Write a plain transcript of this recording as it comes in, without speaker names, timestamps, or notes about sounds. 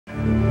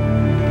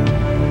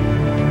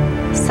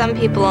Some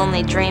people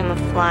only dream of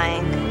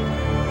flying.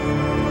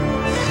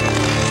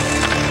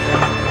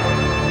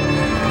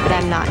 But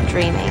I'm not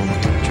dreaming.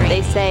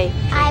 They say,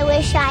 I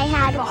wish I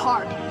had a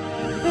heart.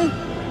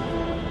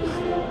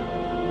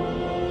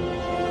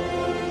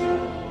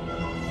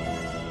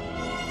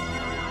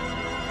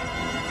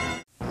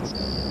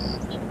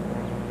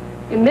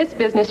 In this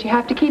business, you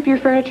have to keep your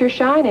furniture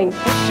shining.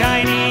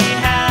 Shiny,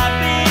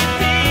 happy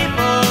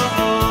people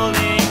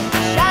holding.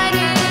 Shiny,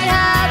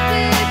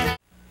 happy.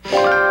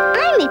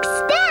 I'm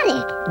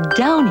ecstatic.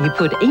 Downy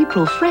put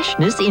April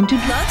freshness into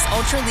Love's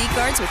Ultra Leak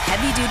Guards with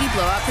heavy-duty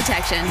blowout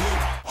protection.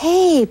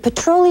 Hey,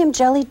 petroleum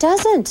jelly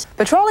doesn't.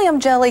 Petroleum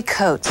jelly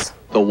coats.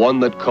 The one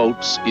that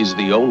coats is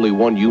the only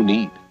one you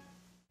need.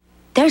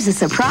 There's a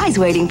surprise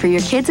waiting for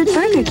your kids at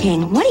Burger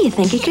King. What do you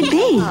think it could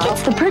be?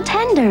 It's the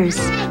Pretenders.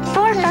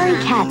 4 furry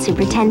cats who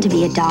pretend to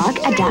be a dog,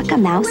 a duck, a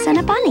mouse, and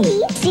a bunny.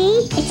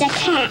 See? It's a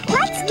cat.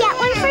 Let's get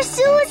one for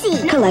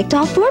Susie. Collect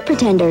all 4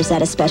 Pretenders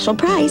at a special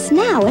price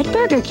now at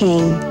Burger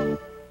King.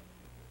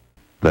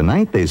 The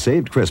Night They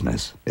Saved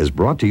Christmas is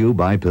brought to you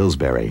by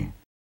Pillsbury.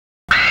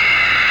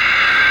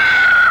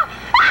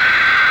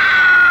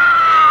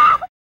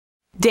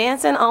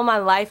 Dancing, all my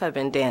life I've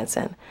been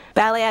dancing.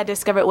 Ballet, I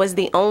discovered, was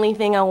the only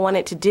thing I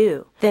wanted to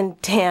do. Then,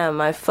 damn,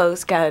 my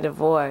folks got a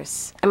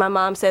divorce. And my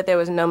mom said there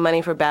was no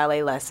money for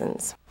ballet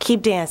lessons.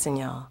 Keep dancing,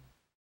 y'all.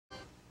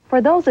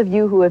 For those of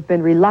you who have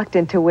been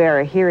reluctant to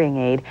wear a hearing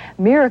aid,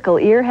 Miracle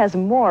Ear has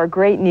more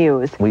great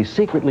news. We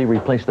secretly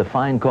replace the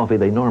fine coffee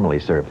they normally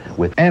serve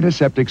with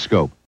Antiseptic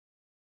Scope.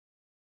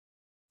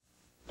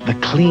 The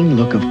clean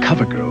look of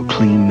CoverGirl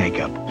Clean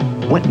Makeup.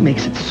 What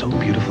makes it so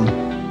beautiful?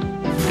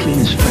 Clean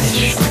as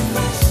fresh.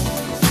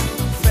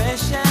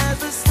 Fresh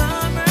as a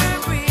summer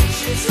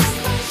breeze.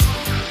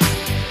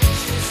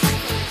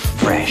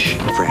 Fresh,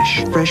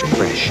 fresh, fresh,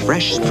 fresh,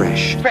 fresh,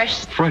 fresh.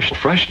 Fresh. Fresh,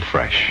 fresh,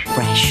 fresh.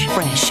 fresh,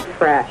 fresh.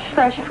 Fresh.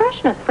 Fresh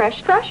freshness.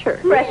 Fresh fresher.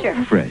 Fresher.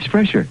 Fresh,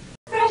 fresher.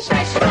 Fresh,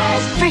 fresh,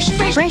 fresh. Fresh,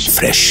 fresh, fresh.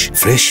 Fresh,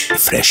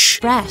 fresh, fresh.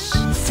 Fresh.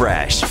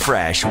 Fresh,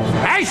 fresh,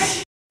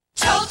 fresh.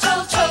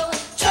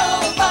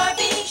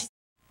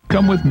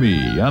 Come with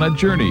me on a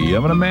journey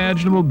of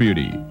unimaginable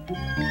beauty,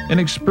 an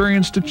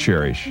experience to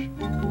cherish.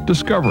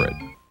 Discover it.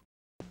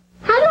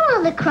 How do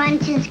all the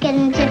crunches get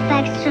into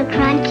extra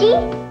crunchy?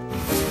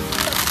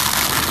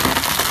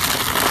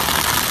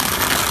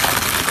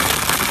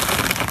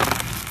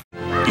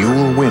 You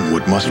will win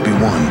what must be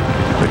won,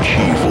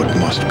 achieve what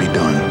must be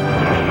done.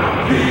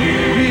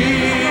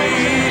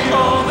 Be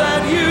all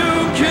that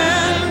you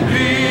can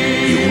be.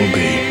 You will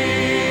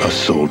be a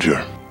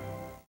soldier.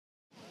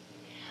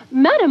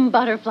 Madame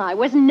Butterfly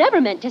was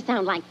never meant to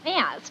sound like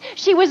this.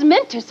 She was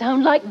meant to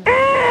sound like...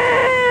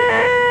 Guys!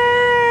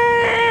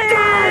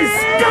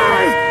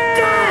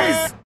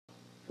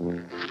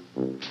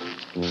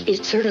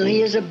 It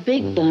certainly is a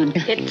big bun.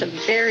 It's a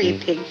very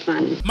big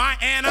bun. My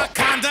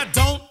anaconda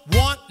don't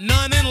want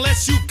none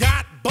unless you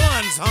got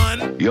buns,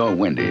 hun. You're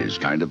Wendy's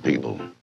kind of people.